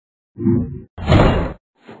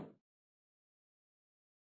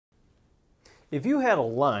If you had a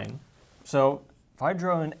line, so if I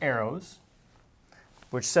draw in arrows,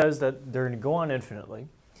 which says that they're going to go on infinitely,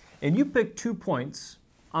 and you pick 2 points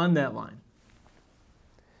on that line,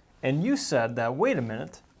 and you said that, wait a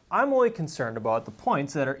minute, I'm only concerned about the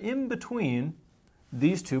points that are in between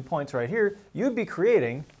these 2 points right here, you'd be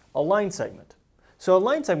creating a line segment. So a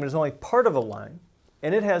line segment is only part of a line,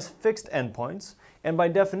 and it has fixed endpoints, and by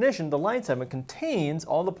definition, the line segment contains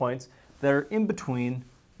all the points that are in between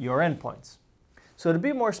your endpoints. So to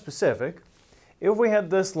be more specific, if we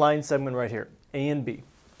had this line segment right here, A and B,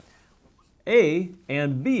 A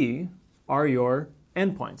and B are your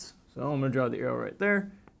endpoints. So I'm going to draw the arrow right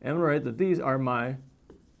there, and I'm going to write that these are my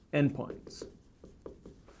endpoints.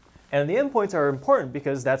 And the endpoints are important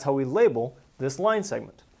because that's how we label this line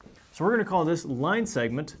segment. So we're going to call this line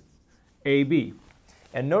segment AB.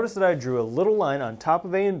 And notice that I drew a little line on top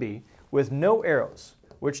of A and B with no arrows,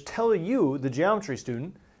 which tell you, the geometry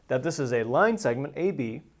student, that this is a line segment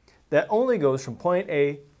AB that only goes from point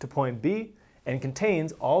A to point B and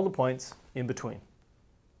contains all the points in between.